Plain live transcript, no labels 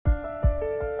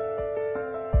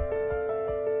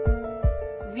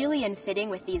really in fitting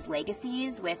with these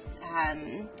legacies, with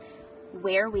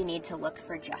where we need to look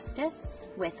for justice,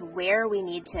 with where we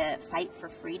need to fight for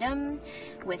freedom,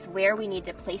 with where we need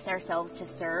to place ourselves to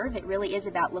serve. It really is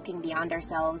about looking beyond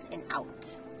ourselves and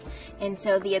out. And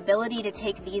so the ability to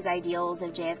take these ideals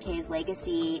of JFK's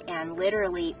legacy and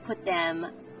literally put them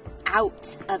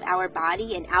out of our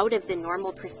body and out of the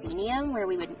normal proscenium where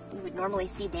we would normally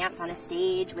see dance on a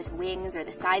stage with wings or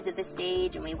the sides of the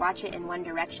stage and we watch it in one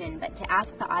direction, but to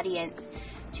ask the audience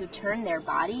to turn their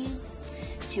bodies,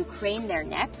 to crane their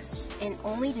necks, and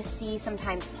only to see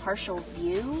sometimes partial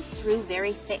view through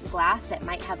very thick glass that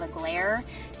might have a glare,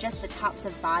 just the tops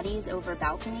of bodies over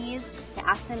balconies, to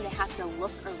ask them to have to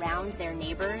look around their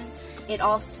neighbors. It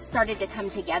all started to come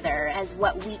together as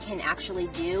what we can actually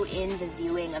do in the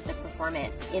viewing of the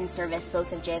performance in service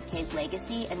both of JFK's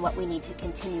legacy and what we need to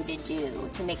continue to do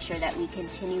to make sure that we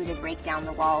continue to break down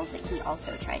the walls that he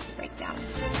also tried to break down.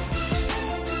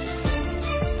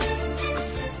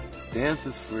 Dance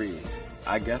is free.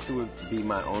 I guess it would be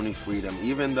my only freedom,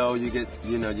 even though you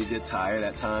get tired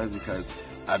at times because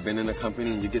I've been in a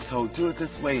company and you get told, do it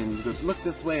this way and you just look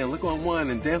this way and look on 1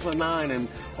 and dance on 9 and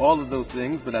all of those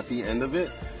things. But at the end of it,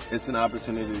 it's an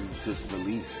opportunity to just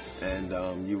release.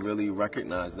 And you really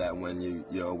recognize that when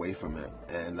you're away from it.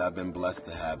 And I've been blessed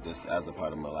to have this as a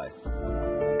part of my life.